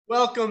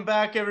Welcome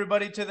back,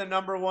 everybody, to the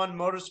 #1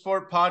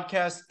 motorsport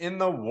podcast in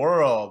the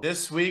world.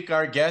 This week,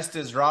 our guest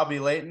is Robby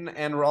Layton,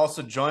 and we're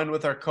also joined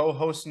with our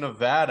co-host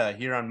Nevada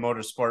here on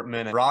Motorsport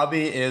Minute.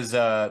 Robby is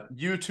a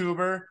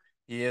YouTuber.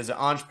 He is an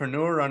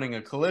entrepreneur running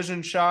a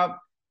collision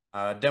shop,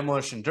 a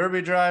demolition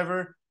derby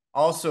driver,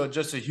 also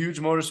just a huge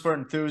motorsport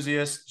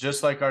enthusiast,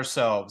 just like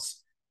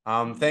ourselves.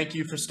 Thank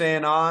you for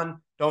staying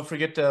on. Don't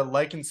forget to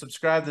like and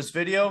subscribe this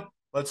video.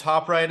 Let's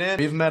hop right in.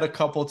 We've met a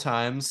couple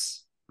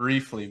times,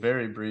 briefly,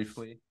 very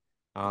briefly.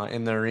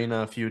 In the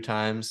arena a few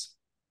times,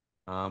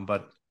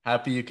 but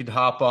happy you could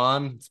hop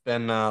on. It's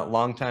been a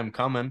long time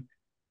coming.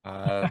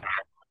 I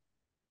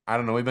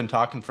don't know. We've been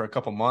talking for a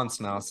couple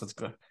months now, so it's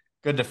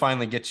good to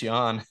finally get you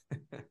on.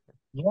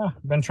 Yeah,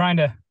 I've been trying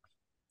to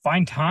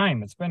find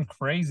time. It's been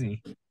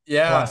crazy.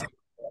 Yeah,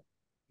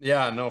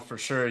 yeah, no, for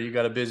sure. You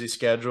got a busy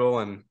schedule,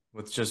 and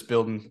with just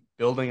building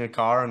a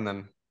car, and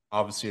then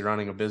obviously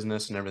running a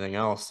business and everything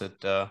else,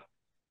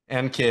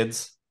 and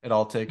kids, it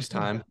all takes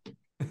time.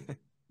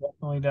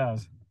 Definitely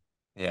does.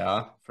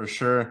 Yeah, for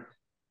sure.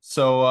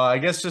 So I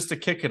guess just to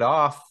kick it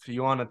off,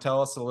 you want to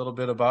tell us a little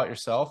bit about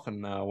yourself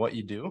and what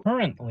you do?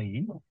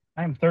 Currently,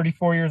 I'm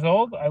 34 years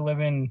old. I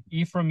live in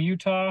Ephraim,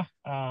 Utah.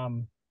 I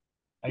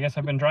guess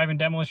I've been driving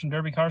demolition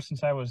derby cars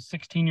since I was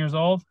 16 years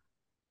old.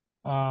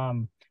 I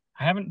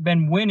haven't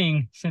been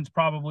winning since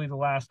probably the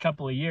last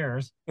couple of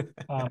years.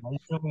 I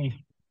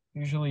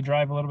usually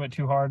drive a little bit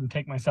too hard and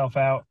take myself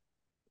out.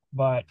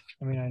 But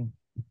I mean,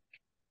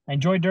 I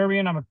enjoy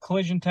derbying. I'm a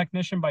collision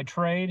technician by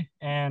trade,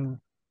 and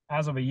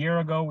as of a year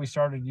ago, we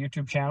started a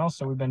YouTube channel.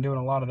 So we've been doing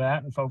a lot of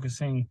that and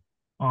focusing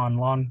on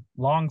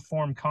long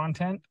form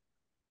content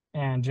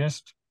and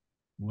just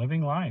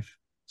living life.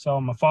 So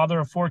I'm a father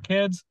of 4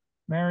 kids,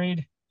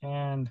 married,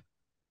 and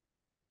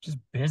just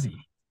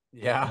busy.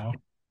 Yeah. You know?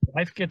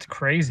 Life gets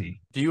crazy.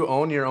 Do you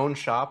own your own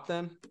shop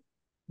then?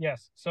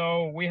 Yes.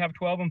 So we have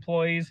 12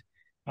 employees.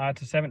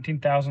 It's a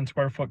 17,000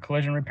 square foot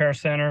collision repair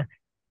center.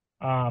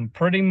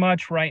 Pretty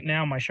much right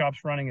now, my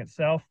shop's running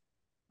itself.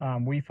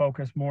 We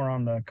focus more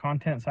on the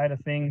content side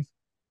of things,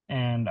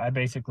 and I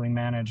basically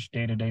manage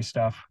day-to-day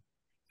stuff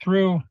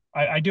through.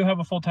 I do have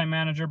a full-time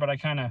manager, but I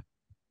kind of,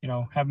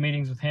 have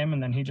meetings with him,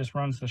 and then he just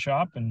runs the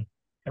shop, and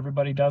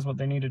everybody does what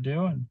they need to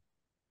do, and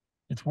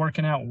it's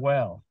working out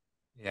well.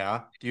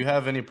 Yeah. Do you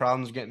have any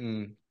problems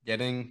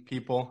getting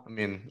people? I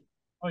mean,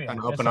 Oh yeah, kind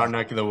of up in our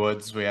neck of the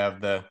woods, we have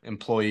the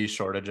employee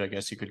shortage, I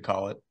guess you could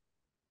call it.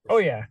 Oh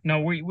yeah,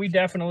 no, we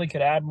definitely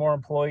could add more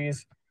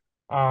employees.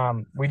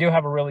 We do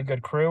have a really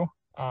good crew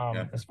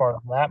Yeah. as far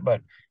as that,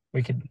 but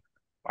we could.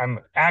 I'm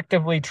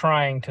actively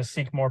trying to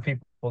seek more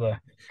people to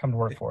come to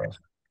work for us.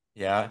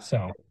 Yeah.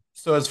 So,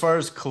 So as far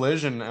as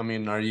collision, I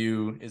mean,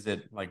 is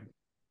it like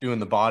doing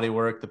the body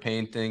work, the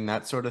painting,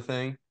 that sort of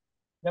thing?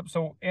 yep.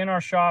 So in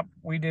our shop,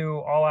 we do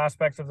all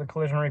aspects of the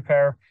collision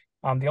repair.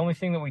 The only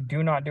thing that we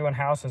do not do in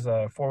house is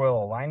a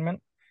 4-wheel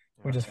alignment.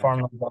 We just Okay.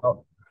 farm those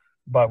out.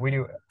 But we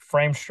do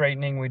frame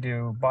straightening, we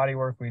do body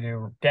work, we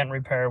do dent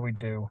repair, we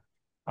do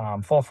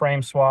full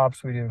frame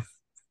swaps, we do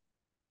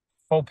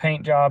full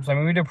paint jobs. I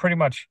mean, we do pretty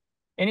much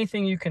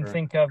anything you can Sure.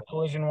 think of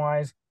collision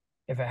wise.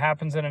 If it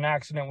happens in an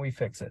accident, we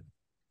fix it.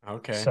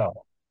 Okay.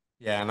 So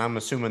Yeah, and I'm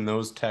assuming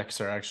those techs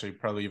are actually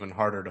probably even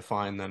harder to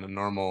find than a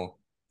normal.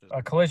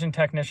 a collision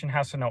technician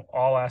has to know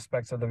all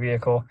aspects of the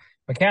vehicle.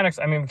 Mechanics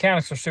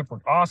are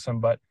super awesome,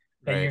 but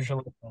they Right.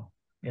 usually,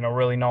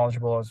 really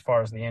knowledgeable as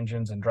far as the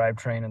engines and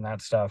drivetrain and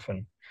that stuff,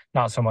 and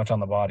not so much on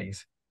the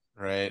bodies.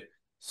 Right.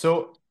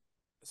 So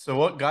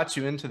what got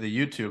you into the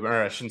YouTube,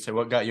 or I shouldn't say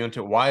what got you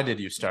into it? Why did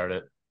you start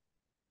it?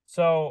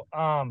 So,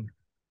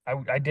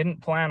 I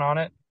didn't plan on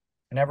it.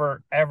 I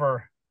never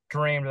ever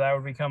dreamed that I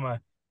would become a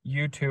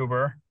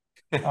YouTuber.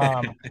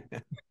 Um,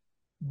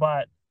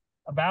 but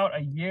about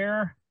a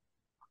year,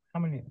 how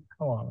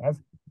long? I'm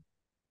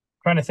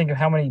trying to think of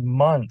how many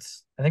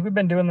months. I think we've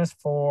been doing this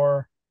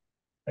for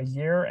a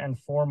year and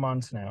 4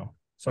 months now.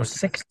 So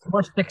Okay.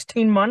 we're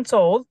 16 months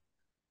old.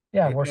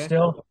 Yeah, we're Okay.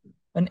 still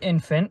an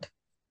infant.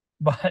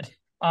 But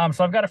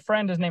so I've got a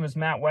friend, his name is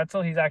Matt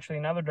Wetzel. He's actually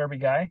another derby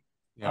guy.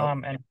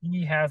 Yep. And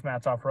he has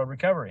Matt's Off-Road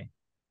Recovery.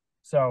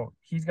 So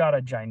he's got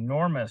a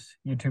ginormous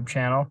YouTube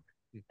channel.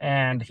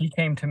 And he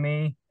came to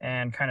me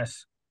and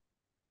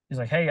he's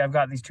like, "Hey, I've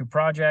got these 2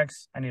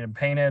 projects. I need them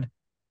painted.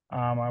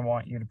 I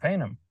want you to paint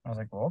them." I was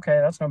like, "Well, okay,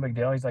 that's no big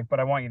deal." He's like, "But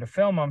I want you to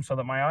film them so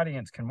that my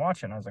audience can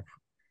watch it." And I was like,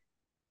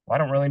 "Well, I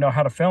don't really know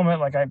how to film it.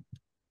 Like, I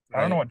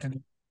don't know Right. what to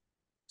do."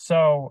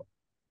 So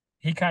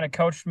he kind of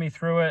coached me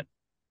through it.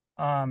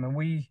 And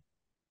we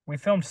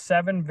filmed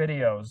 7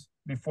 videos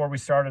before we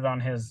started on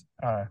his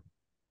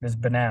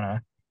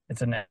banana.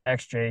 It's an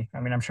XJ.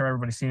 I mean, I'm sure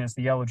everybody's seen it. It's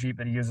the yellow Jeep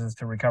that he uses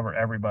to recover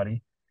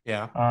everybody.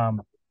 Yeah.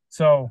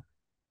 So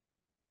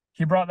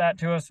he brought that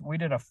to us. We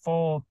did a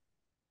full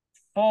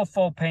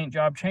paint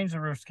job, changed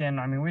the roof skin.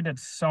 I mean, we did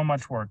so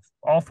much work.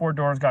 All 4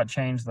 doors got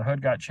changed, the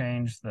hood got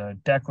changed, the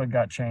deck lid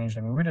got changed.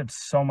 I mean, we did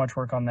so much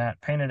work on that,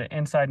 painted it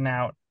inside and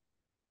out.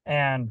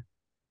 And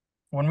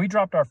when we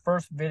dropped our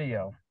first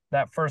video,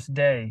 that first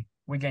day,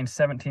 we gained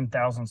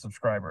 17,000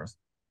 subscribers.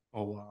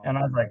 Oh wow. And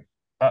I was like,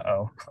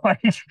 uh-oh.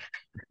 Like,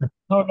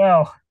 oh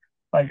no.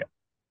 Like,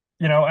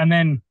 and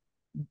then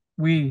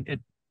we it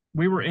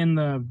we were in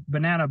the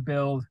banana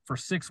build for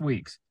 6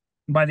 weeks.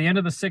 By the end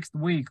of the sixth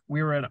week,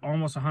 we were at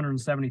almost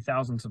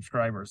 170,000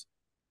 subscribers.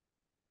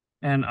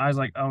 And I was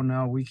like, oh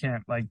no, we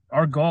can't. Like,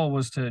 our goal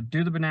was to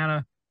do the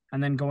banana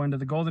and then go into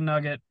the golden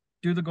nugget,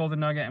 do the golden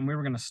nugget, and we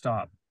were going to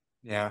stop.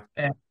 Yeah.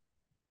 And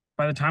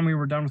by the time we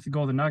were done with the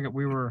golden nugget,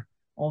 we were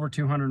over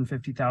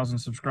 250,000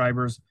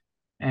 subscribers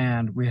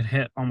and we had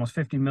hit almost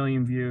 50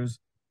 million views.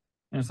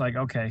 And it's like,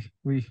 okay,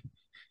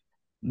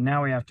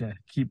 now we have to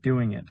keep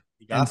doing it.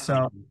 And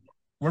so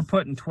we're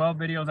putting 12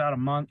 videos out a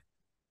month.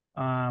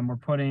 We're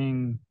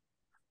putting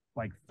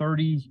like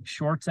 30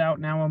 shorts out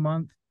now a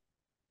month.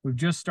 We've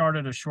just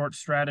started a short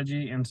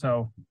strategy, and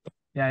so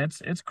yeah,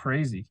 it's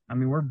crazy. I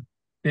mean, we're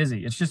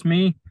busy. It's just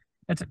me.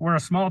 We're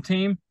a small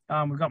team.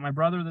 We've got my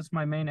brother that's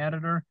my main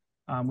editor.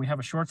 We have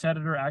a shorts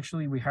editor.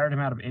 Actually, we hired him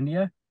out of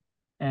India,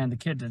 and the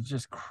kid is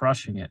just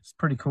crushing it. It's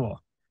pretty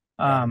cool.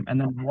 And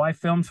then my wife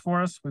films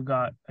for us. We've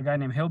got a guy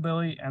named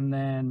Hillbilly, and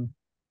then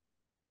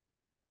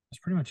that's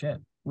pretty much it.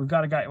 We've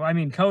got a guy. Well, I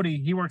mean,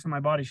 Cody. He works in my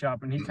body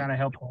shop, and he kind of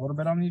helps a little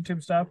bit on the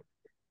YouTube stuff.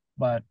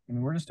 But I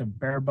mean, we're just a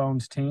bare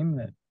bones team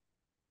that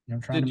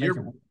trying to make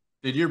it.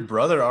 Did your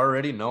brother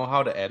already know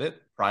how to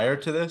edit prior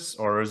to this,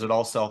 or is it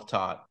all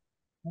self-taught?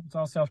 It's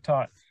all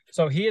self-taught.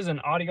 So he is an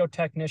audio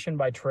technician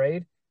by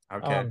trade.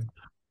 Okay.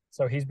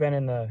 So he's been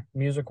in the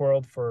music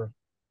world for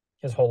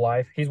his whole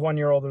life. He's 1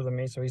 year older than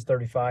me, so he's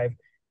 35.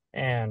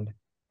 And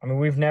I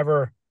mean,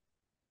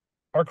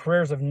 our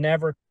careers have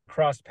never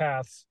crossed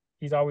paths.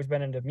 He's always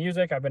been into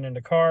music. I've been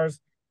into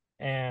cars.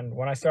 And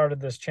when I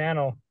started this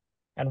channel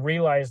and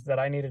realized that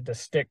I needed to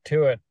stick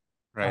to it,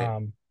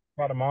 right.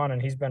 Brought him on, and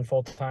he's been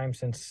full-time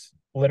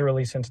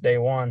literally since day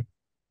one.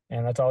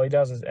 And that's all he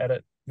does is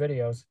edit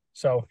videos.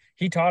 So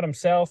he taught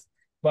himself,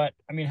 but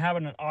I mean,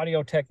 having an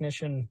audio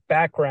technician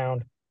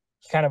background,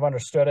 he kind of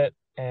understood it,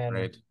 and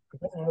he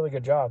does a really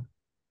good job.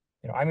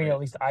 I mean, at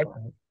least I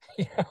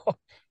think,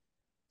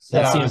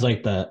 That seems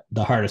like the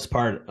hardest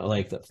part,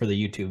 like for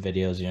the YouTube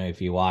videos.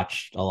 If you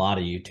watch a lot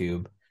of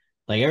YouTube,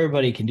 like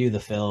everybody can do the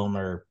film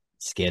or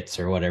skits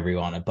or whatever you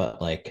want to,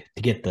 but like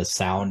to get the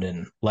sound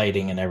and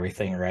lighting and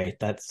everything right,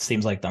 that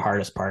seems like the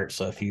hardest part.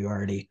 So if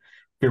your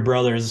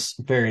brother's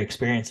very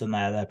experienced in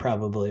that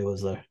probably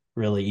was a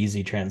really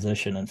easy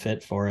transition and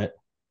fit for it.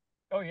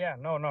 Oh yeah,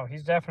 no,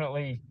 he's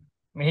definitely.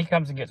 I mean, he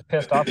comes and gets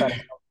pissed off at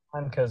him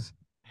because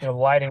the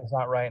lighting's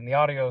not right and the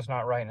audio is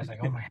not right, and it's like,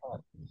 oh my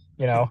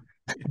god,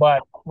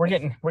 But we're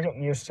getting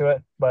used to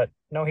it. But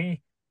no,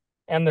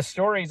 and the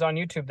stories on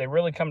YouTube, they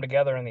really come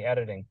together in the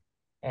editing,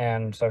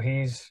 and so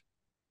he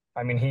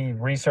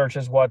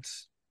researches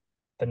what's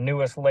the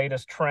newest,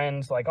 latest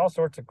trends, like all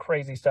sorts of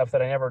crazy stuff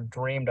that I never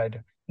dreamed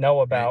I'd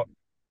know about.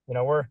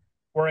 Right. We're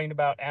worrying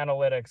about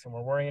analytics, and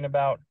we're worrying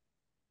about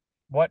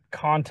what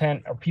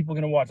content are people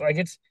going to watch. Like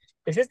it's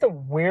just the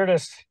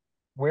weirdest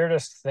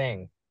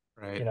thing.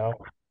 Right.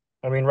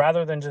 I mean,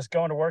 rather than just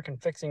going to work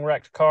and fixing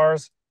wrecked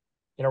cars,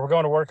 we're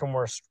going to work and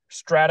we're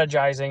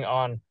strategizing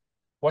on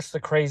what's the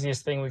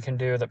craziest thing we can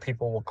do that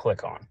people will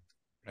click on.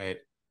 Right.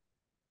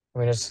 I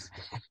mean,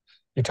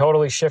 you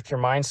totally shift your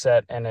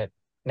mindset, and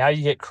now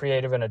you get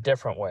creative in a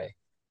different way.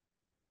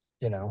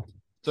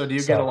 So do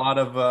you get a lot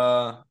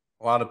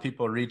of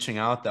people reaching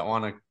out that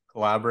want to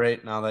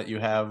collaborate now that you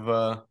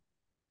have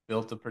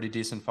built a pretty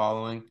decent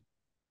following?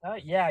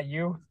 Yeah,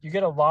 you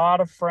get a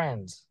lot of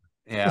friends.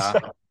 Yeah,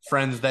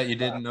 friends that you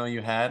didn't know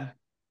you had.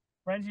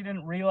 Friends you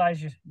didn't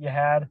realize you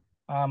had.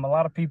 A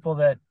lot of people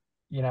that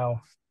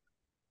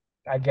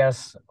I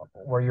guess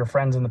were your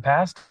friends in the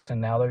past, and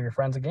now they're your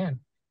friends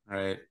again.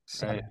 Right.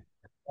 So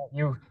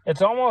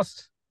it's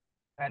almost,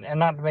 and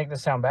not to make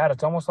this sound bad,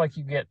 it's almost like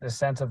you get this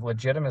sense of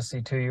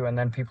legitimacy to you, and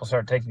then people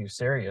start taking you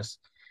serious.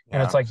 Yeah.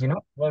 And it's like,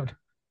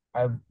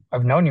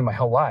 I've known you my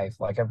whole life.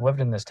 Like I've lived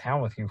in this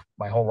town with you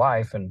my whole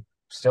life, and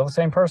still the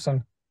same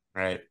person.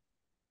 Right.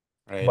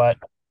 But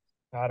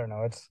I don't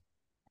know.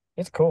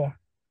 It's cool.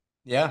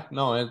 Yeah,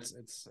 no,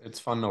 it's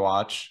fun to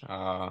watch.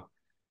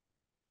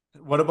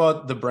 What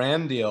about the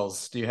brand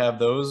deals? Do you have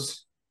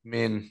those? I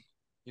mean,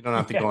 you don't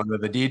have to go into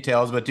the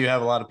details, but do you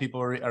have a lot of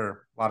people or a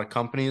lot of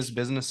companies,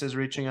 businesses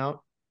reaching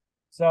out?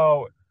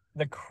 So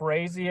the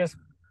craziest,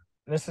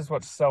 this is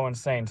what's so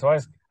insane. So I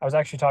was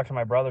actually talking to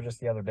my brother just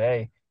the other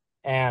day,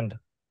 and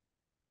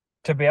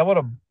to be able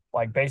to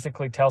like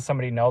basically tell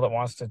somebody no that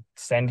wants to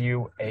send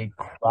you a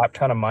crap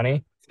ton of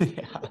money,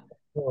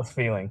 cool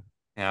feeling.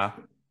 Yeah.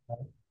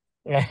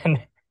 And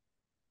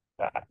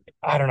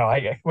I don't know,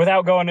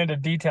 without going into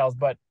details,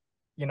 but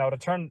to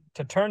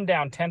turn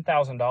down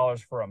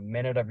 $10,000 for a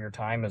minute of your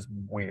time is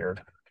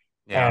weird.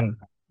 Yeah. And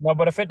no,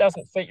 but if it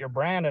doesn't fit your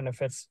brand, and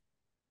if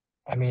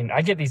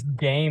I get these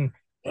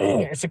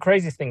it's the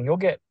craziest thing. You'll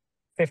get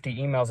 50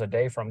 emails a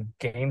day from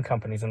game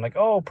companies and like,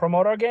 oh,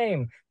 promote our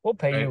game. We'll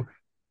pay you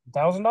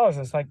 $1,000.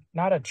 It's like,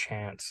 not a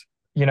chance,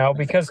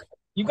 because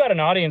you've got an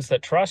audience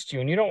that trusts you,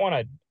 and you don't want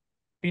to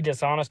be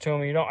dishonest to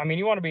them.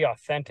 You want to be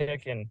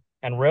authentic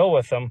and real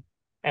with them.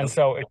 And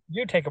so if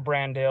you take a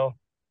brand deal,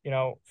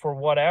 for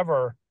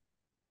whatever,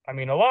 I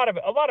mean, a lot of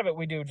it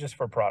we do just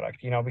for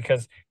product,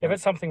 because if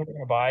it's something we're going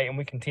to buy and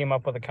we can team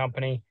up with a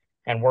company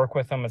and work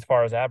with them as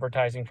far as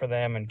advertising for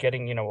them and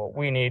getting, what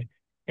we need,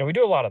 we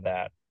do a lot of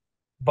that.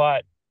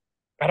 But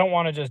I don't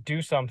want to just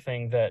do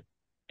something that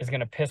is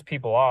going to piss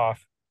people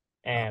off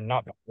and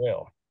not be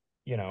real,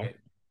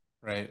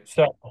 Right.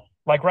 So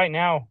like right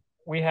now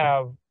we've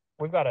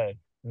got a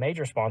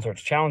major sponsor.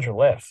 It's Challenger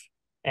Lifts.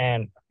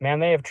 And man,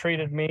 they have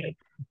treated me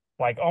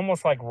like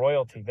almost like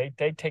royalty.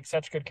 They take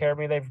such good care of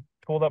me. They've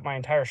tooled up my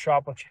entire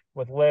shop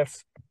with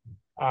lifts.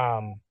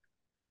 And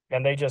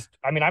they just,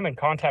 I mean, I'm in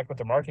contact with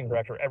the marketing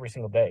director every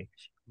single day.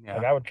 Yeah.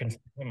 Like I would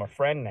consider him a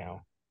friend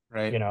now,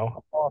 Right.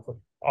 all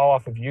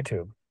off of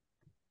YouTube.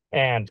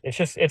 And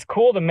it's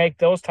cool to make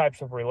those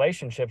types of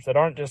relationships that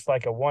aren't just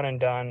like a one and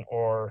done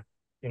or,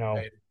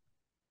 Right.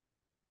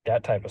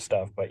 that type of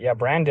stuff. But yeah,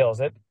 brand deals,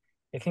 it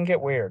can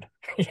get weird,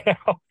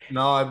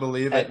 No, I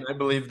believe it. I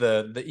believe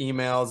the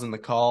emails and the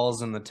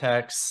calls and the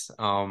texts,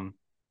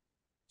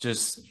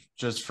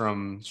 just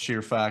from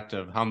sheer fact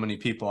of how many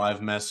people I've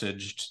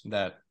messaged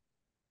that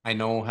I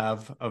know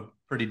have a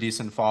pretty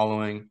decent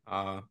following,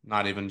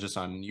 not even just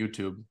on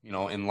YouTube,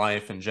 in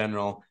life in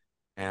general.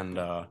 And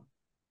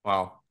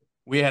wow,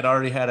 we had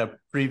already had a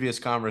previous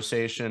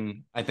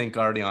conversation, I think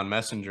already on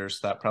Messenger,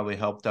 so that probably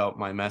helped out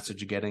my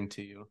message getting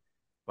to you.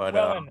 But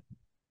and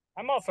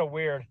I'm also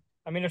weird.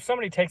 I mean, if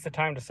somebody takes the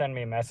time to send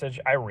me a message,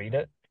 I read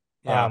it.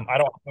 yeah, I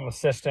don't have an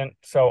assistant,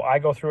 so I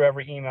go through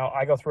every email,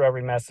 I go through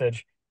every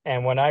message,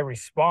 and when I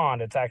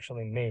respond, it's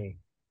actually me.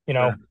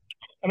 sure.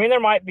 I mean, there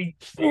might be,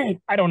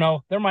 I don't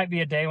know, there might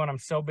be a day when I'm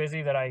so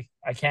busy that I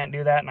can't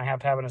do that and I have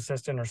to have an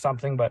assistant or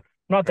something, but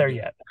I'm not there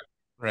yet.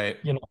 Right.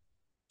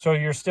 So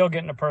you're still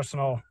getting a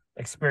personal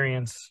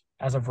experience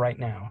as of right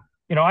now.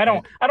 I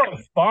don't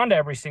respond to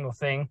every single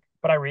thing,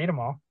 but I read them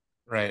all.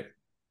 Right.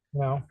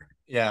 You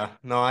Yeah,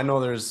 no, I know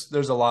there's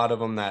a lot of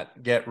them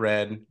that get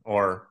read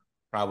or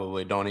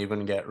probably don't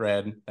even get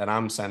read that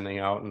I'm sending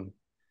out, and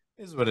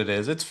is what it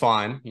is. It's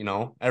fine,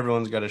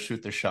 everyone's got to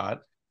shoot their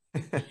shot.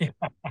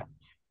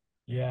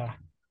 Yeah.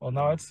 Well,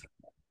 no,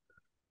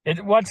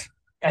 what's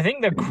I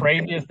think the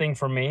craziest thing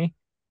for me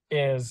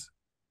is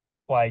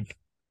like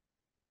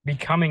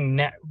becoming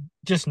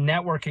just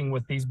networking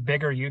with these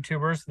bigger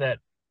YouTubers that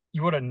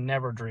you would have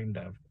never dreamed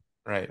of.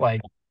 Right.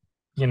 Like,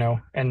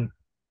 and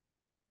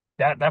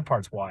that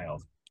part's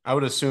wild. I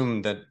would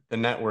assume that the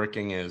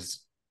networking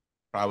is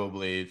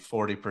probably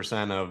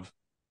 40% of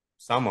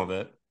some of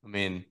it. I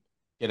mean,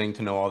 getting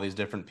to know all these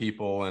different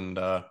people, and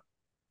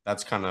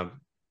that's kind of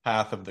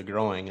path of the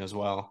growing as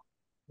well.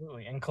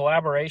 Absolutely. And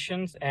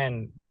collaborations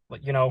and,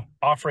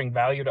 offering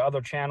value to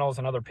other channels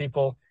and other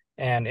people.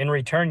 And in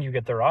return, you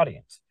get their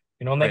audience,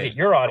 and they get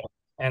your audience.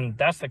 And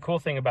that's the cool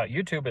thing about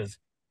YouTube is,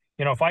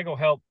 if I go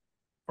help,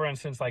 for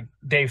instance, like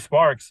Dave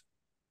Sparks,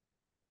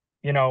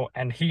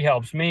 and he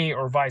helps me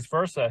or vice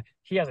versa,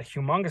 he has a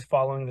humongous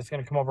following that's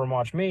going to come over and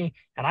watch me.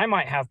 And I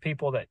might have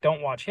people that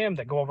don't watch him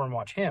that go over and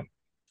watch him.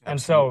 Absolutely.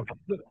 And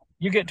so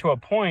you get to a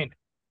point,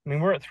 I mean,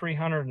 we're at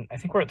 300, I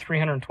think we're at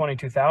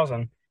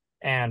 322,000,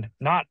 and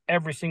not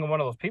every single one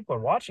of those people are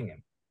watching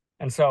him.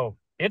 And so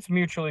it's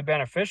mutually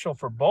beneficial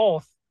for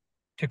both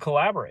to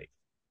collaborate.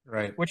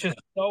 Right. Which is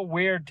so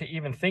weird to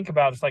even think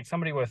about. It's like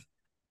somebody with,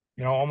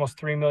 almost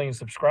 3 million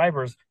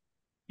subscribers.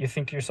 You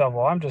think to yourself,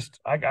 well,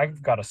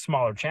 I've got a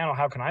smaller channel.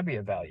 How can I be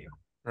of value?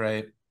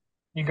 Right.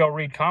 You go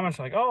read comments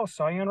like, oh,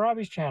 saw you on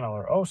Robby's channel,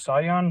 or, oh, saw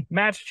you on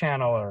Matt's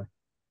channel, or,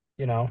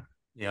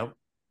 Yep.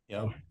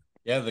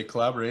 Yeah, the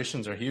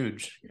collaborations are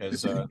huge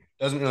because it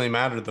doesn't really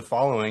matter the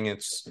following.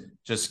 It's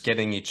just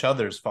getting each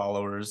other's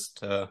followers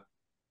to.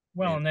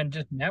 Well, and then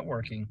just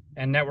networking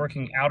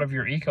out of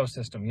your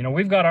ecosystem.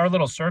 We've got our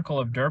little circle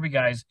of Derby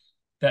guys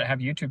that have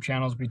YouTube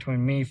channels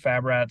between me,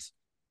 Fab Rats,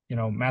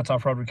 Matt's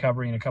Off-Road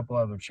Recovery, and a couple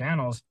other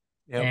channels.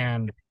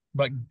 Yep.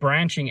 But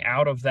branching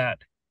out of that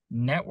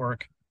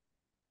network,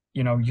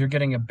 you're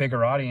getting a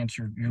bigger audience.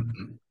 You're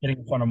getting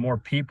in front of more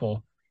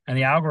people, and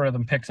the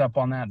algorithm picks up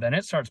on that. Then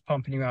it starts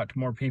pumping you out to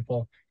more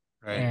people.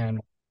 Right.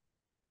 And,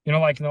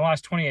 like in the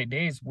last 28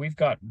 days, we've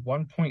got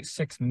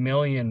 1.6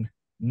 million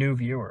new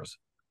viewers,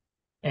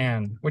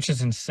 and which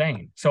is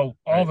insane. So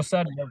all of a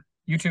sudden,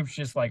 YouTube's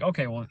just like,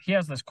 okay, well, he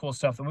has this cool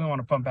stuff that we want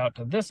to pump out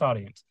to this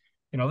audience.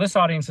 This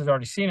audience has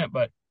already seen it,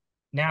 but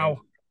now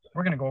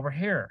we're going to go over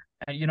here.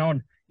 And,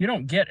 and you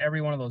don't get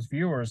every one of those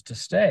viewers to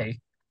stay,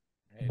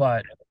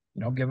 but,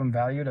 give them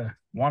value to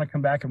want to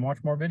come back and watch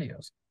more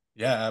videos.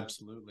 Yeah,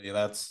 absolutely.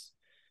 It's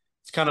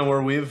kind of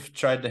where we've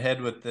tried to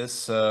head with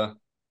this, not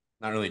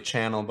really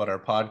channel, but our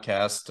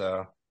podcast,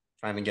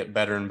 trying to get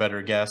better and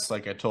better guests.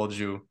 Like I told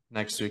you,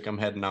 next week I'm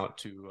heading out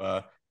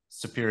to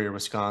Superior,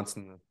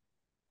 Wisconsin to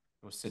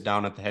go sit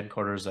down at the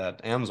headquarters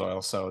at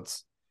AMSOIL. So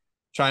it's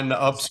trying to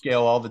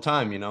upscale all the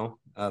time,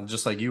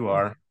 just like you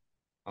are.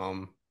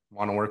 Want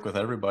to work with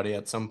everybody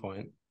at some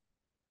point.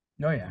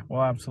 Oh, yeah.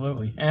 Well,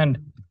 absolutely.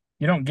 And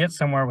you don't get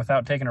somewhere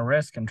without taking a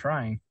risk and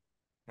trying.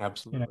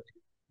 Absolutely.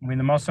 I mean,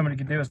 the most somebody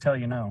could do is tell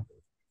you no.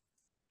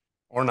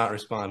 Or not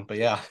respond, but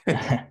yeah.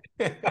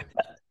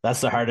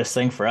 that's the hardest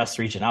thing for us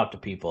reaching out to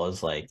people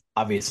is like,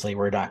 obviously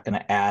we're not going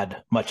to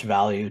add much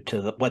value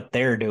to what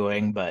they're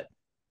doing, but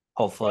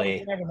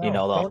hopefully,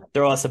 they'll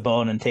throw us a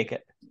bone and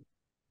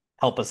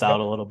help us out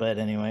a little bit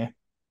anyway.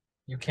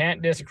 You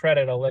can't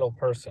discredit a little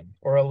person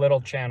or a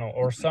little channel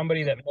or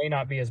somebody that may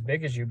not be as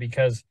big as you,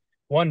 because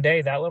one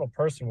day that little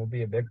person will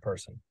be a big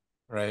person.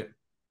 Right.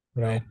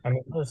 Right. I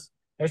mean,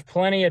 there's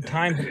plenty of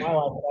times in my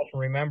life that I can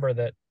remember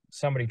that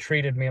somebody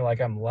treated me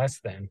like I'm less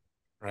than.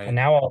 Right. And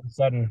now all of a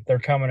sudden they're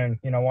coming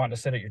and, wanting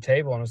to sit at your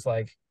table. And it's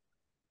like,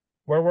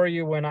 where were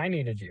you when I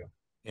needed you?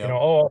 Yep.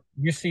 Oh,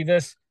 you see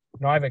this?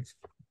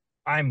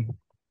 I'm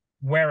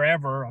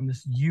wherever, I'm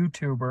this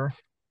YouTuber,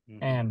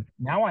 and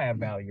now I have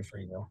value for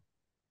you.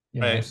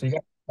 Right. So you got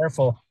to be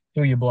careful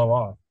who you blow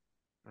off,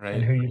 right,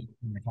 and who you spend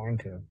your time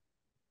to.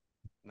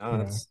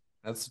 No,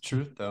 that's the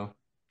truth, though,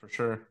 for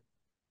sure.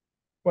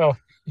 Well,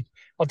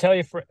 I'll tell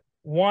you, for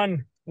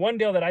one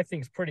deal that I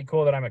think is pretty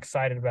cool that I'm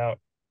excited about,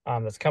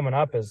 that's coming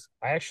up, is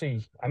I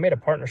made a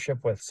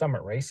partnership with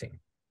Summit Racing.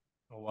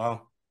 Oh,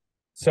 wow.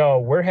 So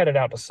we're headed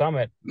out to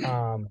Summit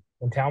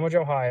in Talmadge,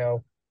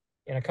 Ohio,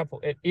 in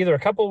either a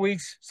couple of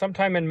weeks,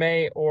 sometime in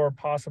May or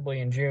possibly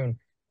in June.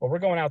 Well, we're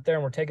going out there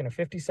and we're taking a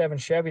 57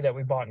 Chevy that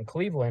we bought in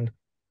Cleveland.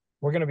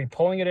 We're going to be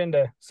pulling it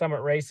into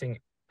Summit Racing,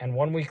 and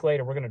 1 week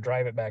later, we're going to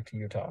drive it back to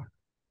Utah.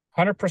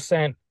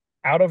 100%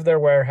 out of their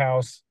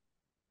warehouse,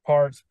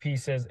 parts,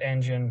 pieces,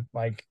 engine,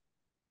 like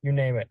you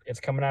name it. It's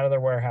coming out of their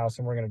warehouse,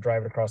 and we're going to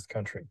drive it across the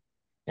country.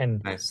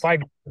 And 5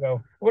 years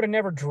ago, I would have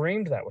never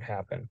dreamed that would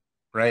happen.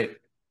 Right.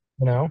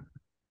 I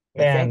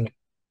think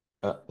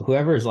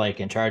whoever's like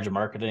in charge of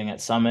marketing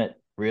at Summit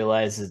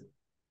realizes,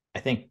 I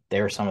think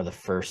they were some of the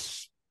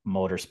first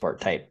motorsport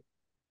type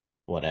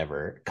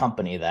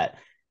company that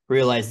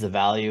realized the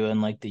value in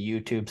like the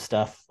YouTube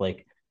stuff,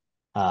 like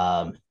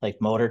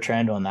Motor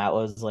Trend, when that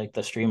was like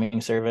the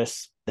streaming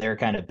service. They're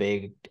kind of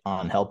big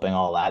on helping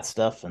all that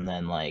stuff, and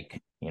then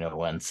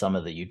when some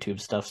of the YouTube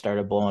stuff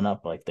started blowing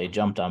up, like they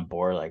jumped on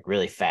board like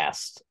really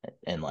fast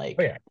and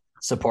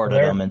supported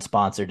them and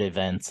sponsored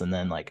events. And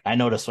then like I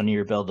noticed when you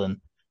were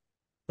building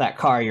that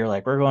car, you're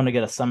like, we're going to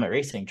get a Summit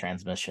Racing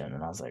transmission,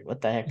 and I was like,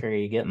 what the heck are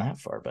you getting that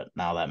for? But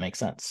now that makes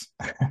sense.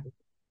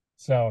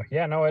 So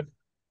yeah, no,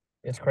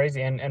 it's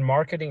crazy, and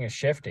marketing is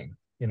shifting,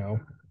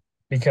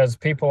 because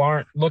people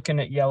aren't looking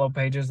at Yellow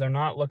Pages, they're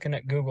not looking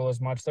at Google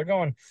as much.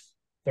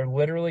 They're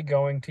literally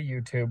going to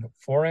YouTube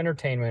for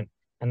entertainment,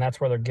 and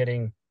that's where they're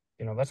getting,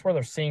 that's where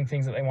they're seeing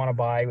things that they want to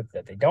buy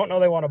that they don't know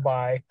they want to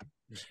buy.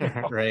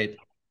 Right.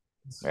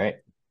 Yeah,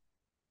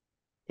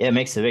 it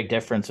makes a big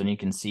difference when you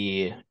can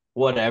see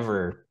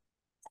whatever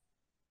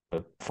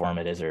form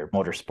it is or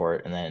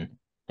motorsport, and then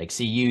like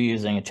see you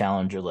using a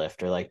Challenger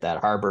lift or like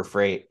that Harbor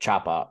Freight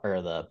chop out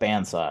or the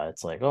bandsaw.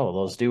 It's like, oh,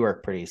 those do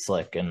work pretty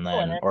slick. And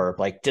then or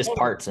like just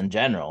parts in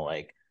general,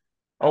 like,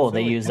 oh,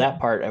 they use that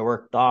part, it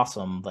worked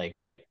awesome, like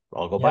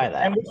I'll go buy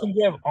that. And we can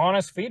give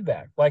honest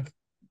feedback. Like,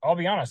 I'll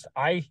be honest,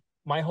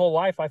 my whole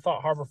life I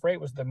thought Harbor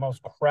Freight was the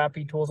most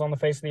crappy tools on the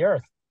face of the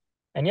earth.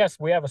 And yes,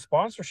 we have a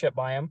sponsorship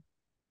by them,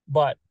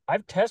 but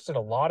I've tested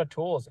a lot of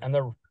tools, and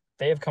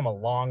they have come a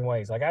long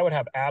ways. Like, I would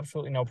have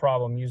absolutely no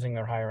problem using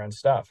their higher end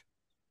stuff,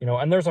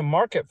 and there's a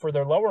market for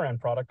their lower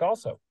end product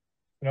also,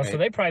 so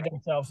they pride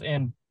themselves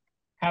in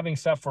having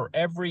stuff for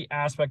every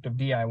aspect of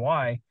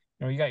DIY.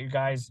 You got your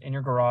guys in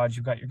your garage,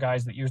 you've got your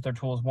guys that use their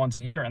tools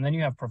once a year, and then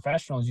you have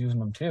professionals using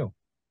them too.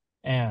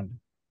 And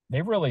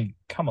they've really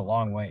come a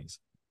long ways.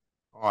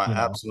 Oh,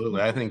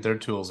 absolutely. I think their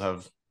tools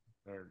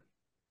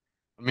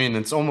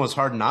it's almost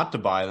hard not to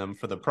buy them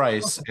for the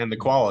price and the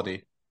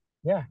quality.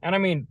 Yeah. And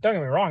don't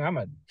get me wrong, I'm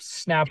a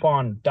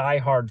Snap-on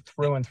diehard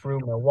through and through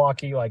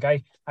Milwaukee. Like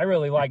I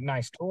really like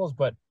nice tools,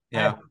 but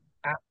I have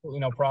absolutely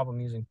no problem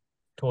using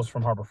tools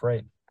from Harbor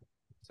Freight.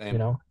 Same.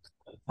 And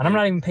I'm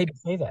not even paid to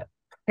say that.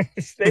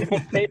 They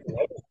don't pay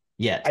me.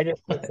 Yeah. I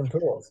just put some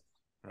tools.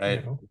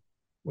 Right.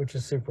 Which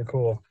is super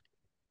cool.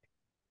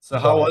 So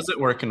how was it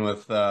working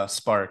with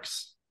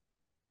Sparks?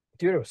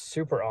 Dude, it was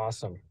super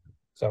awesome.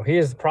 So he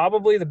is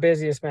probably the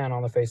busiest man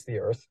on the face of the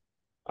earth.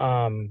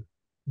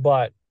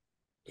 But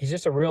he's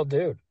just a real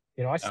dude.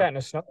 I sat in a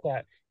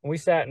snowcat, and we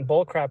sat and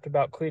bullcrapped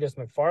about Cletus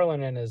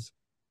McFarlane and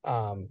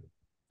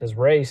his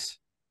race,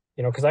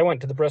 because I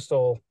went to the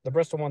Bristol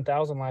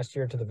 1000 last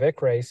year to the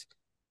Vic race,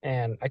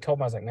 and I told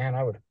him, I was like, man,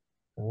 I would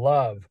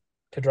love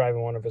to drive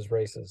in one of his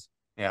races.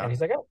 Yeah. And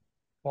he's like, oh,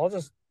 well,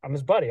 I'm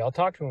his buddy. I'll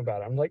talk to him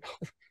about it. I'm like,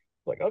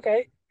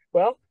 okay,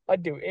 well,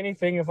 I'd do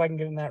anything if I can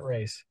get in that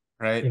race.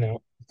 Right.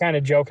 Kind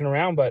of joking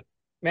around, but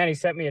man, he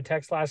sent me a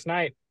text last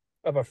night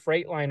of a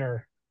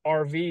Freightliner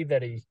RV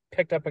that he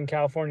picked up in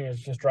California,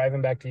 is just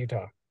driving back to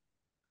Utah.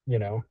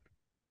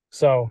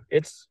 So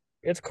it's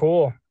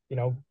cool,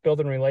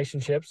 building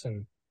relationships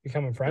and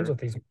becoming friends with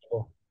these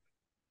people.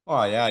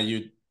 Oh yeah,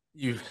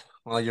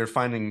 you're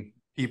finding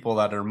people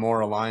that are more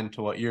aligned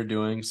to what you're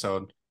doing,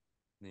 so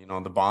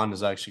the bond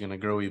is actually going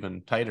to grow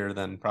even tighter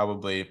than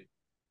probably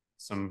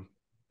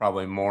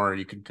more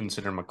you could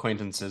consider them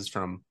acquaintances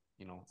from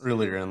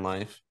earlier in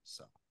life.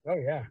 So oh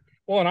yeah,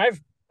 well, and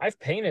I've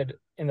painted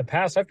in the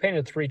past. I've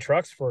painted 3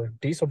 trucks for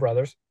Diesel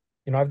Brothers.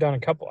 I've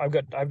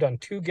done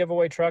 2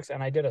 giveaway trucks,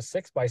 and I did a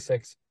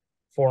 6x6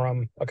 for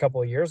them a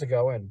couple of years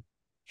ago. And,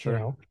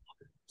 Sure.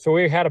 so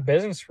we had a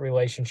business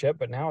relationship,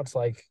 but now it's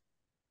like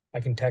I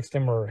can text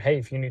him or, hey,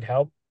 if you need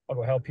help, I'll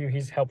go help you.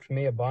 He's helped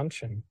me a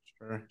bunch. And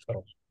Sure.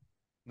 so,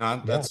 No,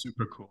 yeah. that's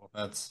super cool.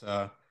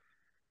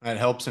 That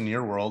helps in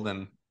your world,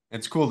 and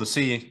it's cool to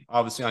see,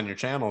 obviously, on your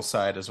channel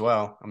side as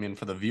well. I mean,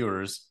 for the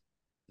viewers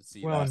to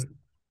see Well, that. and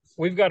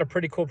we've got a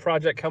pretty cool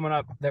project coming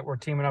up that we're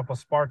teaming up with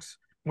Sparks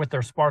with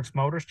their Sparks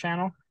Motors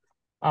channel.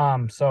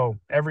 So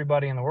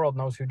everybody in the world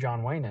knows who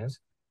John Wayne is.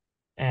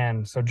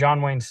 And so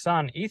John Wayne's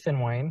son, Ethan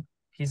Wayne,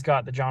 he's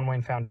got the John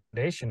Wayne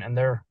Foundation, and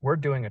we're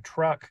doing a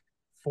truck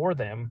for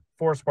them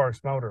for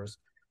Sparks Motors.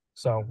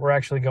 So we're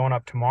actually going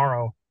up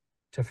tomorrow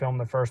to film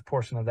the first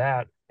portion of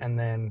that, and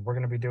then we're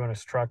going to be doing a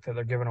truck that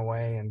they're giving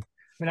away. And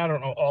I mean, I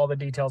don't know all the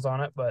details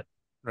on it, but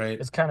Right.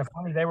 it's kind of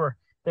funny. They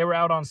were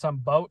out on some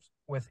boat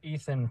with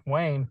Ethan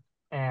Wayne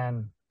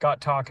and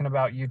got talking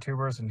about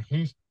YouTubers, and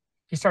he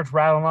starts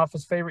rattling off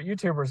his favorite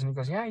YouTubers, and he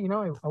goes, "Yeah,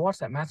 I watched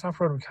that Matt's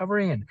Off-Road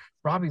Recovery and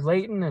Robby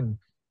Layton and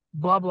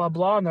blah blah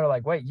blah." And they're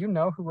like, "Wait, you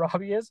know who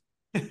Robby is?"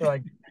 They're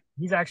like,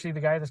 "He's actually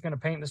the guy that's going to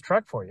paint this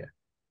truck for you."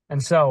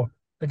 And so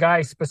the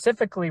guy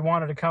specifically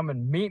wanted to come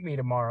and meet me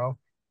tomorrow.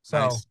 So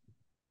Nice.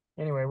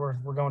 anyway, we're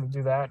going to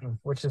do that, and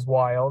which is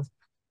wild,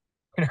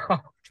 you know.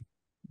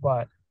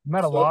 But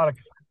met a So,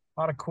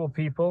 lot of cool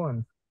people.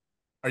 And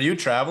are you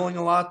traveling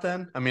a lot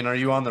then? I mean, are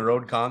you on the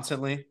road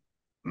constantly?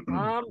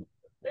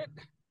 it,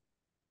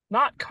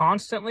 not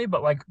constantly,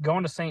 but like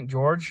going to St.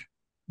 George,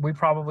 we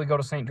probably go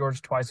to St.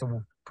 George twice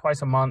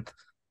a month,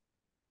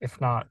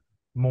 if not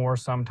more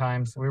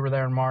sometimes. We were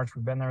there in March.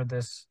 We've been there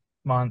this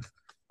month.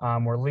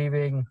 We're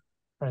leaving.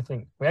 I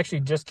think we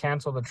actually just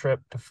canceled the trip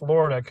to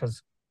Florida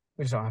because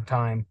we just don't have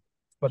time.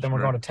 But then we're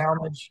Sure. going to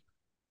Talmadge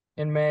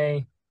in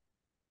May.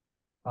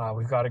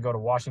 We've got to go to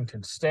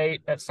Washington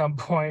State at some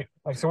point.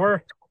 Like,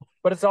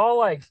 but it's all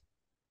like,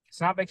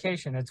 it's not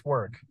vacation, it's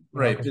work.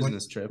 Right. 'Cause when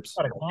Business trips.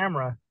 you've got a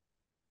camera,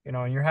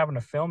 and you're having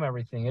to film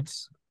everything,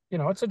 it's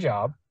a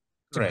job.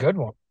 It's a Right. good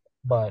one.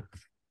 But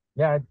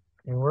yeah,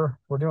 we're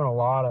doing a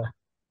lot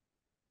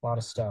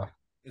of stuff.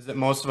 Is it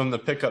most of them the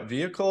pickup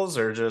vehicles,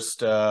 or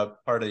just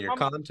part of your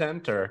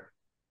content, or?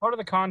 Part of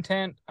the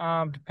content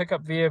to pick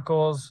up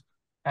vehicles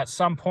at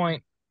some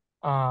point.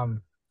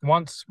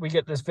 Once we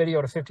get this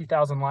video to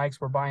 50,000 likes,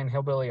 we're buying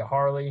Hillbilly a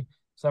Harley.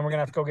 So then we're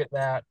gonna have to go get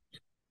that.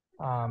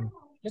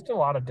 Just a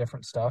lot of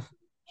different stuff.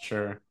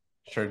 Sure.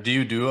 Sure. Do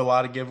you do a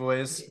lot of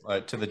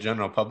giveaways to the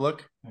general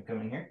public?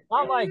 Come in here.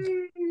 Not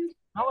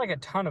like a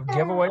ton of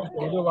giveaways,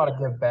 but we do a lot of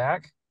give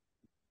back.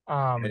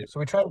 Right. So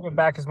we try to give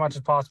back as much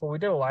as possible. We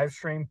did a live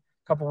stream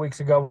a couple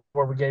weeks ago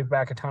where we gave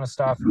back a ton of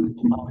stuff.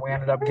 We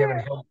ended up giving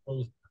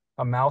Hillbilly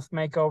a mouth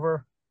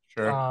makeover.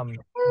 Sure.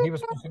 He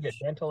was supposed to get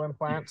dental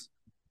implants,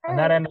 and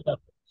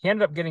he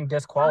ended up getting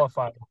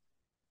disqualified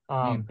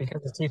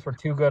because his teeth were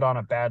too good on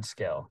a bad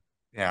scale.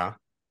 Yeah.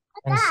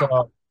 And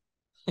so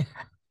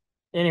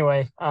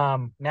anyway,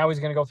 now he's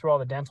going to go through all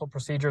the dental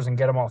procedures and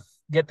get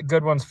the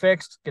good ones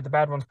fixed, get the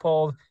bad ones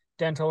pulled,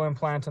 dental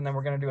implants, and then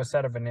we're going to do a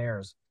set of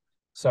veneers.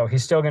 So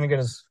he's still going to get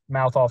his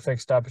mouth all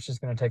fixed up. It's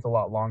just going to take a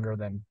lot longer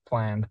than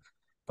planned.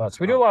 But so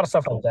we do a lot of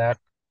stuff like that.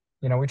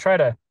 We try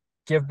to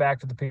give back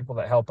to the people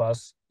that help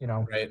us.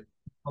 Right.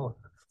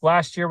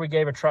 Last year we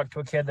gave a truck to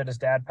a kid that his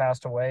dad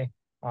passed away.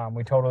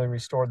 We totally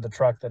restored the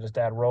truck that his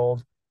dad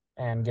rolled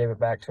and gave it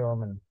back to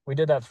him. And we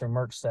did that through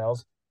merch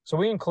sales. So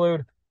we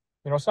include,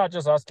 it's not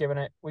just us giving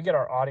it. We get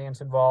our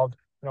audience involved,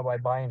 by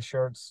buying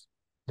shirts,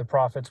 the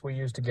profits we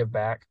use to give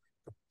back.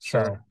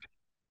 Sure. So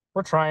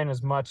we're trying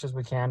as much as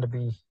we can to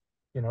be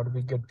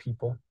good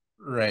people.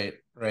 Right.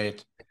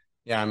 Right.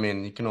 Yeah. I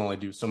mean, you can only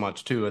do so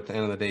much too. At the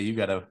end of the day, you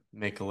got to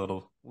make a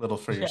little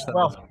for yourself.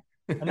 Well,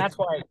 and that's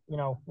why,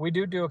 we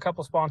do a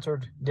couple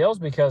sponsored deals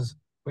because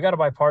we got to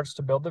buy parts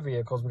to build the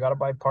vehicles. We got to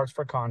buy parts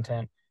for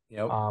content.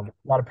 Yep.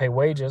 We got to pay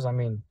wages. I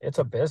mean, it's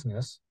a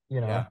business,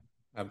 Yeah,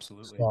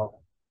 absolutely. So,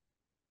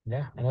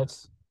 yeah, and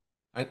it's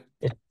a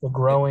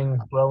growing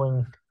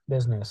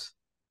business.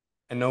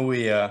 I know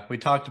we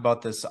talked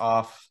about this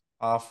off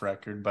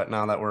record, but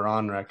now that we're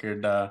on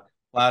record,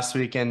 last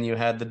weekend you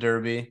had the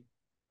Derby,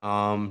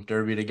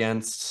 derbied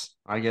against,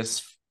 I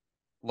guess,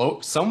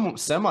 some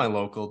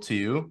semi-local to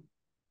you,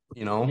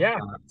 Yeah.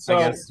 I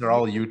guess they're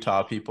all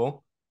Utah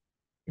people.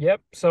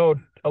 Yep. So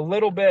a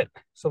little bit,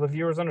 so the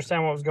viewers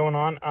understand what was going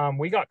on.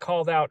 We got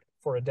called out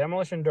for a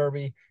demolition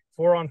derby,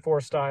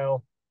 4-on-4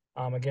 style,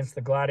 against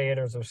the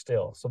Gladiators of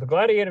Steel. So the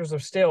Gladiators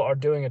of Steel are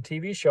doing a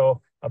TV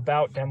show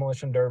about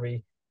demolition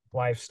derby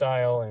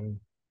lifestyle and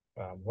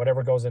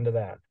whatever goes into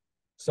that.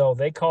 So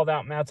they called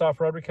out Matt's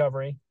Off-Road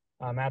Recovery.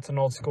 Matt's an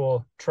old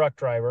school truck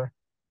driver.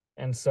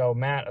 And so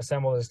Matt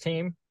assembled his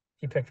team.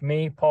 He picked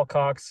me, Paul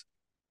Cox,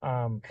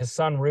 his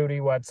son,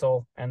 Rudy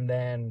Wetzel, and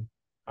then,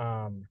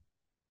 oh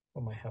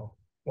my hell,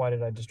 why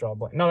did I just draw a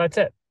blank? No, that's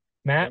it.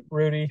 Matt,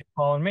 Rudy,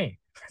 Paul, and me.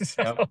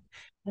 So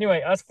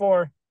anyway, us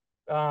four.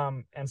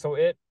 And so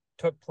it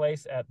took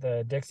place at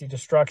the Dixie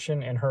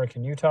Destruction in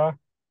Hurricane, Utah.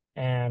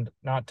 And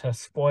not to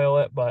spoil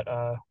it, but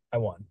I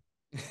won.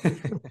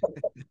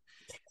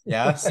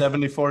 Yeah,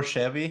 74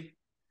 Chevy.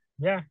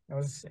 Yeah, I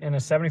was in a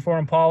 74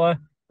 Impala.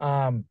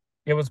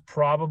 It was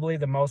probably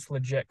the most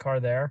legit car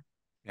there.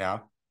 Yeah.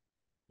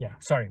 Yeah,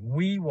 sorry,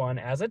 we won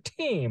as a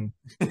team,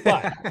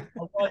 but I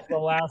was the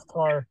last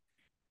car.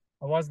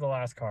 I was the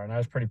last car, and I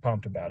was pretty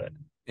pumped about it.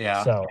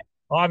 Yeah. So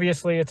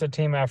obviously, it's a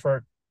team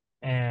effort,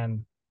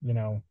 and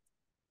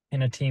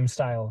in a team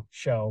style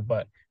show.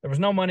 But there was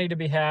no money to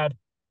be had.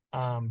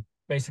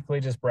 Basically,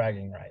 just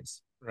bragging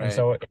rights. And Right.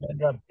 so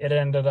it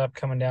ended up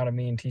coming down to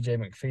me and TJ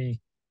McPhee,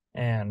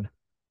 and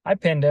I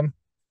pinned him.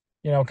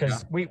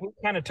 Because Yeah. we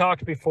kind of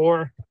talked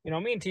before. Me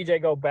and TJ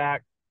go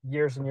back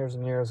years and years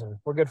and years, and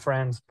we're good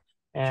friends.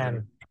 Sure.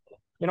 And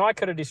I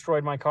could have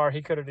destroyed my car.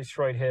 He could have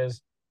destroyed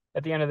his.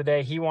 At the end of the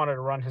day, he wanted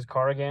to run his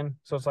car again.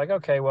 So it's like,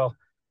 okay, well,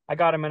 I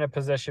got him in a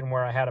position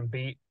where I had him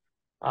beat.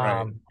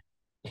 Right.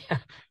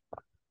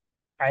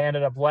 I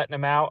ended up letting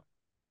him out,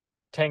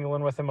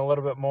 tangling with him a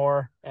little bit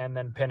more, and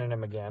then pinning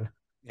him again.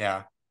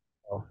 Yeah.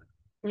 So,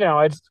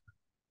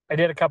 I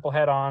did a couple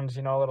head-ons,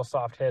 little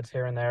soft hits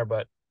here and there,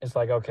 but it's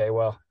like, okay,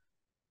 well,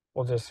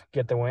 we'll just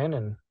get the win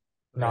and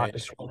not Right.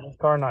 destroy his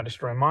car, not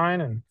destroy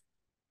mine, and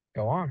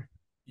go on.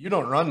 You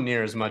don't run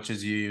near as much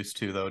as you used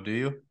to, though, do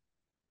you?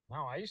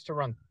 No, I used to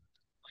run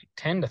like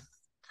 10 to,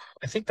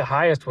 I think the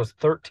highest was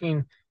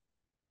 13,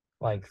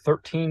 like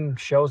 13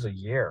 shows a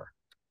year,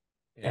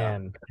 Yeah.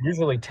 and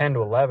usually 10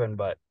 to 11.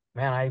 But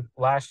man,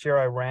 last year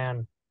I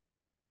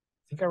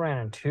think I ran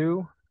in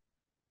two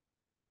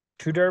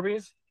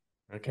derbies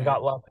and Okay.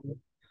 got lucky.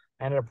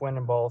 I ended up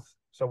winning both.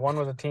 So one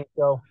was a team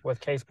show with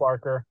Case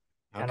Barker,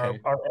 and Okay.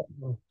 our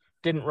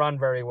didn't run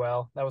very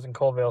well. That was in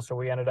Colville, so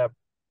we ended up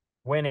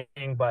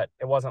winning, but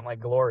it wasn't like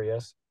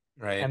glorious.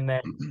 Right. And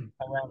then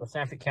I ran the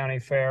Sanford County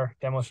Fair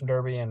Demolition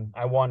Derby, and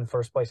I won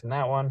first place in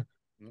that one.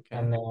 Okay.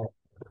 And then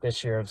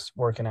this year it's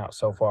working out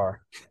so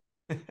far.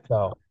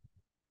 So,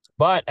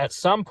 but at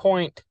some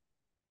point,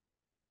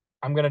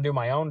 I'm going to do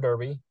my own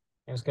derby,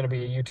 and it's going to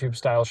be a YouTube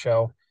style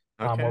show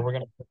where Okay. we're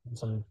going to put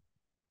in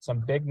some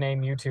big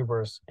name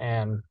YouTubers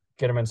and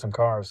get them in some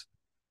cars.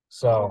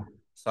 So,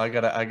 So I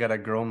gotta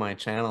grow my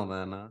channel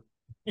then, huh?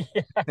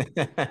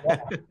 yeah.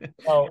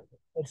 So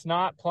it's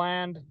not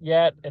planned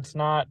yet. It's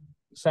not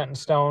set in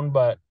stone,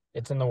 but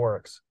it's in the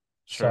works.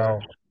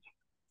 Sure.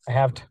 So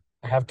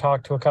I have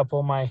talked to a couple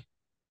of my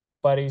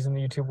buddies in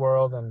the YouTube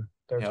world, and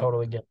they're Yep.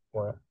 totally game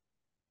for it.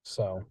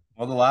 So,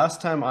 Well, the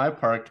last time I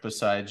parked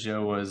beside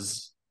you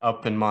was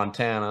up in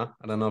Montana.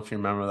 I don't know if you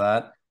remember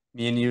that.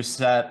 Me and you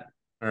sat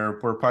or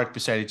were parked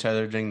beside each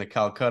other during the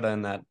Calcutta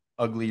in that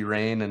ugly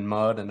rain and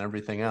mud and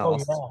everything oh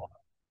else. yeah,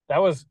 that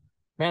was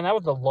that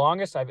was the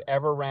longest I've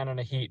ever ran in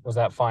a heat. Was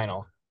that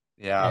final?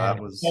 Yeah, And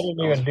I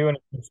didn't even do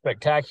anything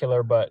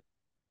spectacular, but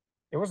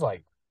it was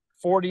like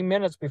 40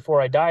 minutes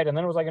before I died, and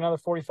then it was like another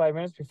 45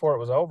 minutes before it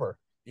was over.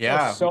 It was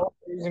yeah. so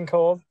freezing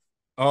cold.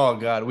 Oh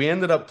God, we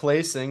ended up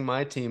placing,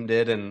 my team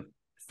did, and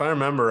if I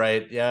remember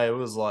right, yeah, it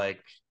was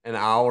like an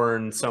hour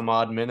and some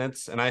odd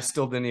minutes, and I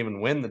still didn't even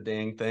win the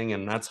dang thing,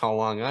 and that's how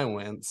long I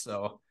went.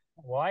 So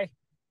Why?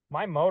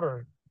 My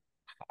motor,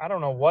 I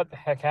don't know what the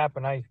heck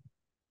happened.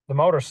 The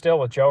motor's still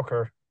with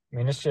Joker. I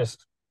mean, it's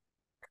just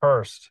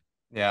cursed.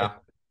 yeah,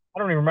 I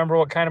don't even remember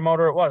what kind of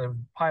motor it was. It was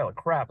a pile of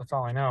crap. That's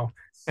all I know.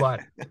 But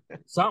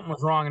something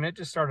was wrong, and it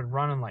just started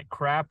running like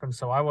crap. And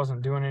so I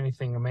wasn't doing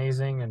anything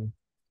amazing. And,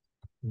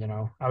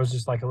 I was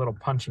just like a little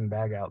punching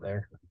bag out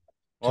there.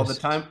 well,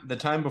 Just, the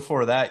time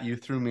before that, you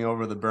threw me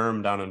over the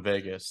berm down in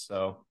Vegas.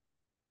 So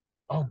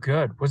oh,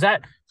 good. Was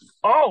that?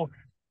 Oh,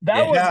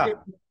 that was yeah,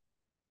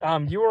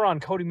 it. You were on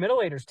Cody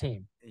Middleator's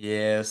team.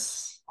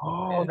 yes,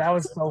 Oh, that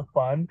was so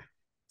fun.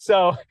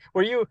 So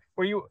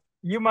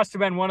you must have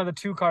been one of the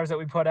two cars that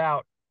we put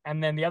out,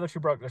 and then the other two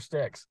broke their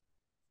sticks.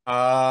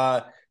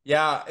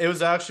 yeah, it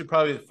was actually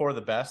probably for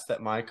the best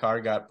that my car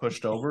got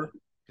pushed over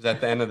because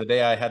at the end of the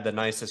day, I had the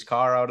nicest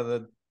car out of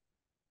the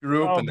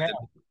group, Oh and man. it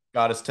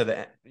got us to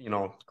the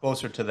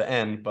closer to the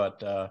end. But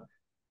So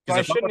because I if I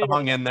would shouldn't have even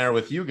hung in there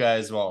with you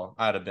guys, well,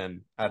 I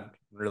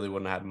really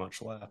wouldn't have had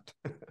much left.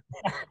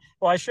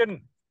 well, I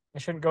shouldn't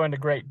go into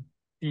great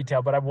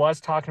detail, but I was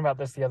talking about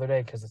this the other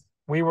day because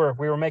we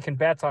were making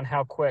bets on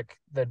how quick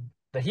the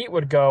heat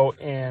would go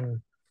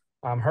in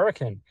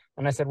Hurricane.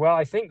 And I said, well,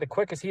 I think the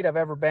quickest heat I've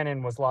ever been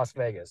in was Las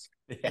Vegas.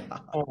 Yeah,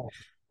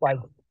 Like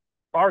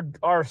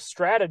our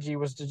strategy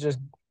was to just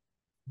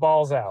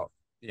balls out.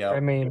 yeah, I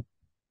mean,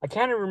 I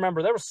can't even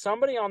remember. There was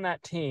somebody on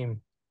that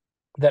team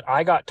that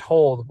I got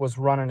told was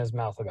running his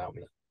mouth about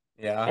me.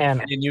 yeah. And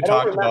And you I don't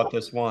talked remember, about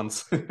this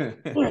once.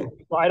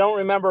 I don't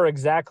remember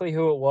exactly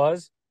who it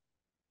was,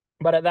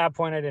 but at that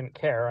point I didn't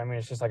care. I mean,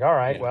 it's just like, all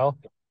right, Yeah, well,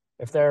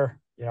 if they're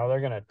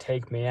going to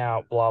take me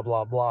out, blah,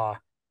 blah, blah,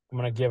 I'm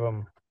going to give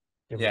them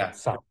yeah,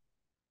 something.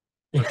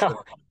 for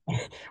sure.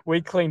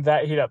 We cleaned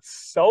that heat up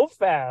so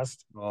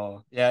fast.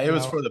 Well, yeah, it You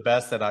was know, for the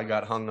best that I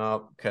got hung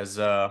up because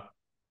then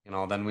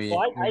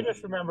well, I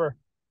just remember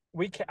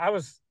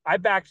I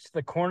backed to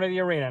the corner of the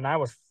arena and I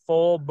was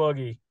full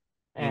boogie.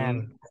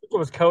 And Mhm. I think it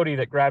was Cody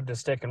that grabbed his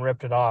stick and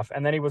ripped it off.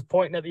 And then he was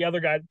pointing at the other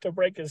guy to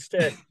break his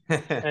stick.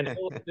 And it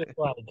was just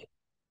like,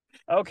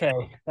 okay,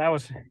 that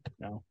was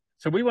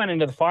So we went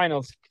into the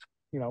finals,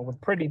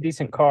 with pretty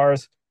decent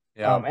cars.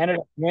 Yeah. Ended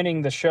up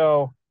winning the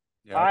show.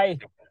 Yeah.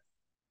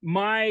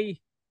 My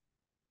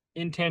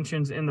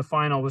intentions in the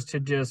final was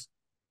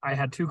I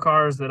had 2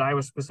 cars that I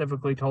was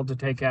specifically told to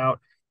take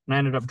out, and I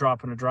ended up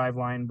dropping a drive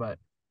line. But,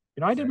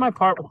 I did my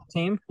part with the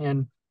team,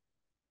 and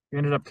you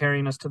ended up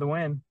carrying us to the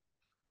win.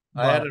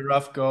 I had a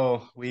rough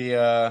go. We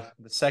the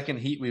second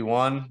heat we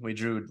won. We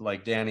drew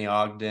like Danny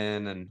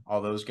Ogden and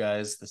all those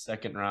guys. The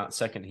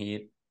second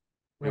heat,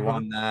 we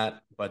won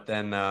that. But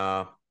then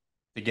to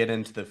get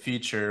into the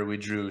feature, we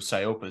drew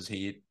Siopa's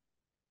heat.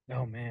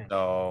 Oh man!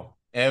 So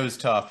it was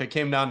tough. It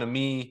came down to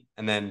me,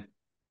 and then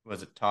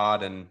was it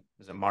Todd and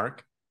was it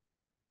Mark?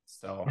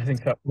 So I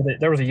think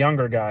there was a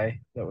younger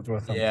guy that was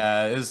with him.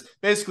 Yeah, it was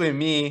basically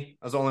me.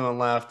 I was the only one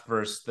left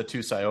versus the 2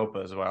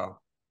 Siopa as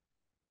well.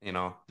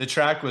 The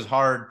track was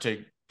hard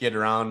to get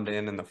around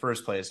in the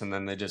first place, and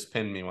then they just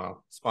pinned me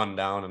spun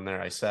down, and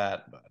there I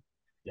sat. But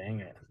dang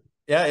it.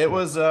 Yeah, it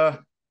was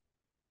I've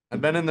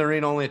been in the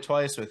arena only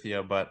twice with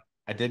you, but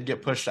I did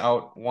get pushed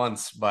out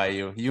once by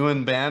you. You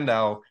and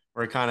Bandow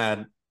were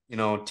kind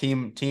of,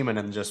 teaming,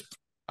 and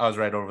I was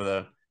right over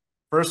the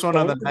first one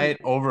of the night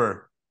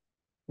over.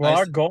 Well,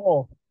 our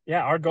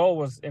goal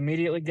was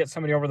immediately get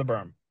somebody over the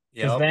berm.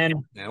 Yeah.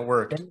 Then it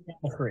worked.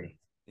 Then free.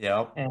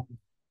 Yep. And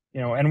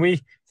and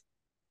we,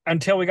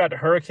 until we got to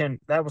Hurricane,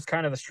 that was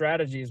kind of the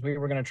strategy, is we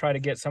were going to try to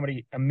get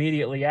somebody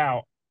immediately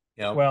out.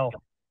 Yeah. Well,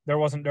 there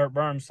wasn't dirt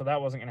berms, so that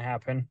wasn't going to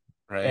happen.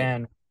 Right.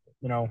 And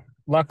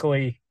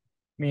luckily,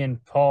 me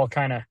and Paul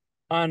kind of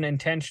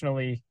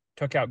unintentionally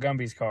took out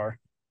Gumby's car.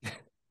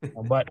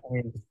 But I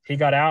mean, he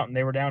got out, and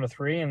they were down to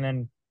 3, and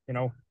then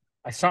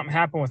something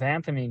happened with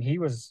Anthony, and he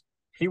was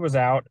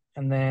out,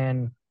 and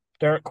then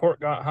Derek Court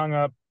got hung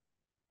up,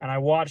 and I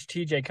watched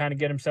TJ kind of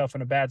get himself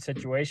in a bad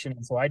situation,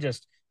 and so I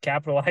just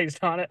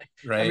capitalized on it.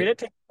 Right. I mean, it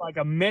took like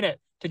a minute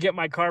to get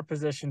my car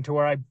positioned to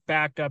where I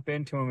backed up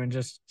into him and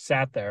just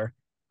sat there.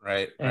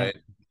 Right. But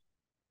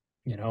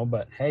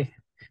hey,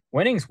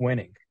 winning's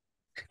winning.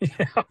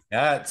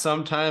 Yeah,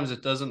 sometimes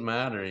it doesn't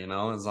matter,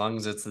 as long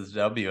as it's the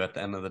W at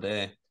the end of the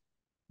day.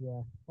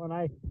 Yeah. Well,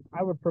 I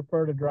would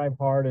prefer to drive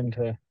hard and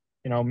to,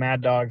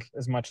 mad dog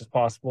as much as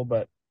possible,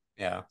 but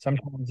yeah,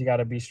 sometimes you got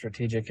to be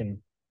strategic and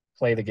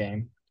play the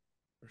game.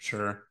 For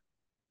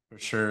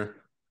sure.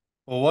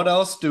 Well, what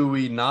else do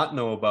we not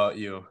know about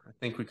you? I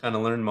think we kind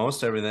of learned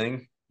most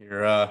everything.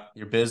 Your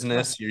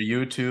business, your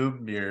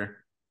YouTube, your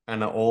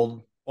kind of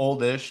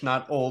oldish,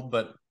 not old,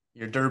 but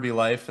your derby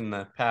life in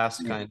the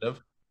past, kind of.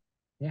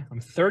 Yeah,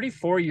 I'm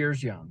 34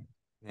 years young.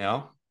 Yeah.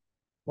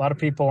 A lot of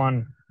people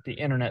on the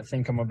internet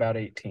think I'm about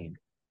 18.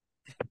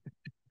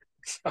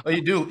 Oh,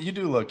 you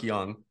do look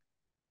young.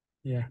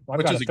 Yeah. Well,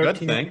 which is a good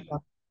thing.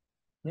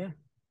 Yeah.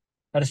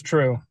 That is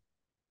true.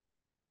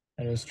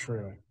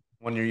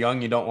 When you're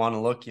young, you don't want to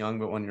look young,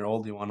 but when you're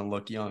old, you want to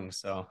look young.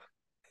 So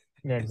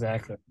yeah,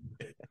 exactly.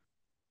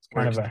 It's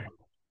kind of that's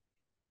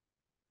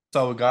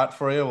all we got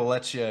for you. We'll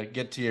let you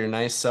get to your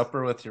nice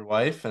supper with your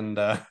wife, and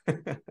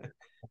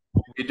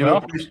we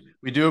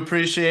do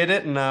appreciate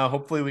it, and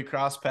hopefully we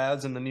cross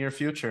paths in the near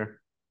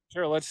future.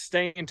 Sure, let's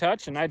stay in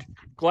touch, and I'd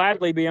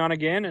gladly be on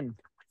again, and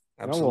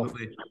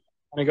absolutely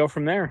we'll go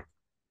from there.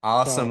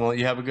 Awesome. Well,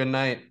 you have a good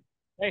night.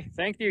 Hey,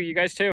 thank you. You guys too.